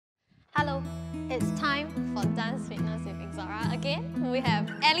Hello, it's time for Dance Fitness with Ixora. Again, we have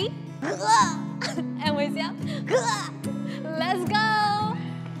Ellie and Weisiang. Let's go!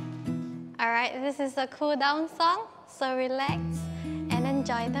 Alright, this is a cool down song, so relax and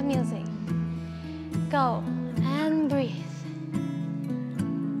enjoy the music. Go and breathe.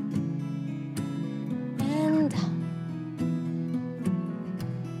 And down.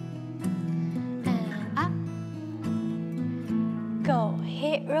 And up. Go,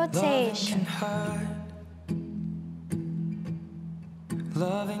 hip rotation.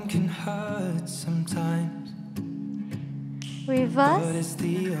 Loving can hurt sometimes. Reverse. But it's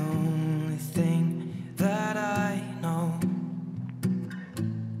the only thing that I know.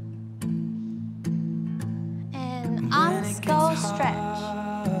 And arms go stretch.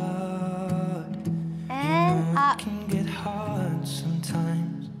 And up. It can get hard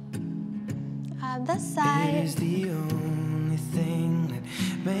sometimes. Other side. It is the only thing that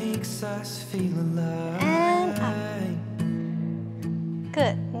makes us feel alive. And up.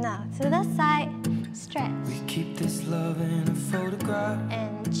 Good. Now to the side. Stretch. We keep this love in a photograph.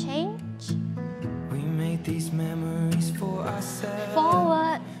 And change. We made these memories for ourselves.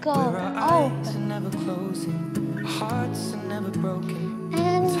 Forward. Go. Where our eyes are Open. never closing, our hearts are never broken,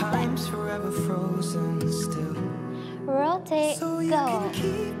 And time's forever frozen still. rotate. So you Go. can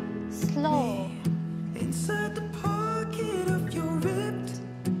keep Slow. me inside the pocket of your ripped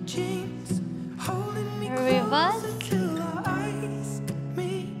jeans, holding me Reverse. closer till our eyes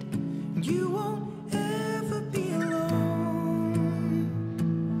meet. You won't ever be alone.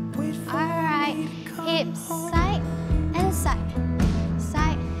 Wait for Alright. me to come Hips home. side and side.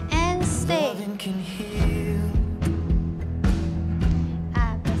 Side and stay. Loving can heal.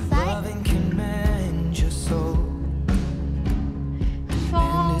 Other side. Loving can mend your soul.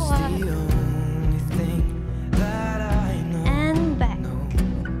 And it's Forward. the only thing that I know. And back.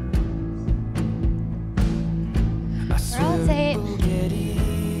 I swear Rotate. it will get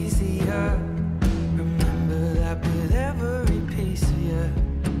easier. Remember that with every piece of you.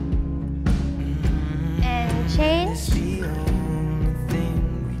 And It's change. the only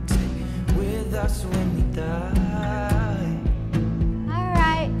thing we take with us when we die.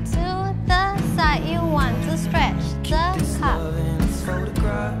 Alright. To the side. You want to stretch the This cup. love in its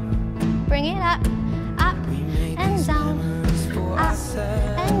photograph. Bring it up. Up. We made And these down. memories for Up.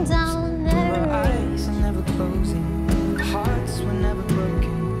 ourselves. And down. Our And eyes are never closing, our hearts were never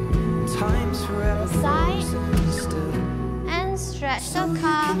broken, time's forever Side. frozen still. and stretch So the you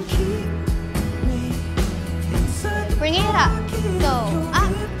cup. can keep me inside the Bring it up. pocket of Go your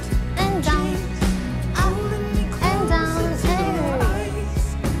up ripped and down. jeans, Up holding me and down closer till and our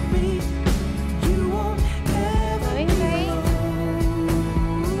eyes meet. You won't ever Going be great.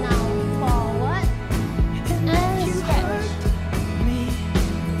 alone. Now forward. And And if you stretch. hurt me,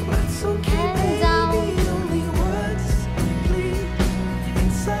 that's okay, And baby. down. Only words bleed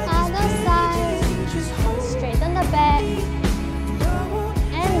inside Other these side. pages. You just hold Straighten the back. me. I won't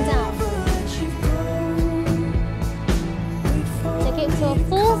And down. ever let you go. Wait for Take it to a me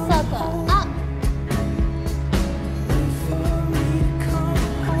full come circle. home. Up. Wait for me to come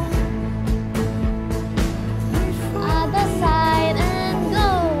home. Wait for Other side and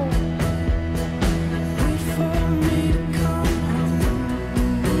go. Wait for me to come home.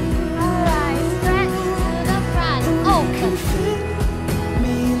 Alright. Stretch to the front. Open. Fit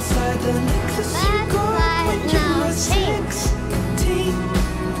me inside the necklace you That's got right. when you Now were change. 16.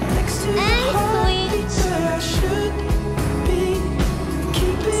 Next to the And heartbeat switch. where I should be.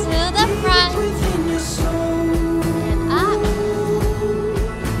 Keep it To the deep front. within your soul. And up.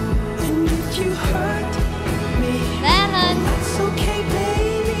 And if you hurt me, Balance. that's okay,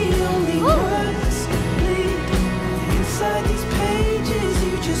 baby. Only Woo. words bleed inside these pages.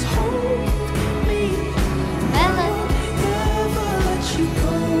 You just hold me. Balance. Never let you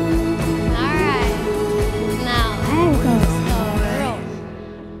go. Alright. Now ankles go. Roll.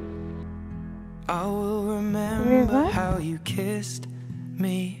 I will remember Reverse. how you kissed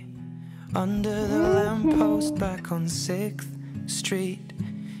me under the lamppost back on 6th Street,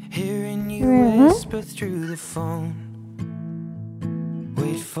 hearing you Reverse. whisper through the phone.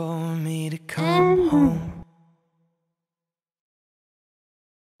 Wait for me to come home.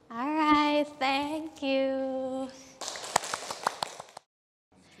 Alright, thank you.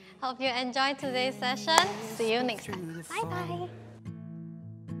 Hope you enjoyed today's session. See you next time. Bye bye.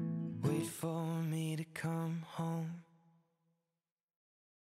 Wait for me to come home.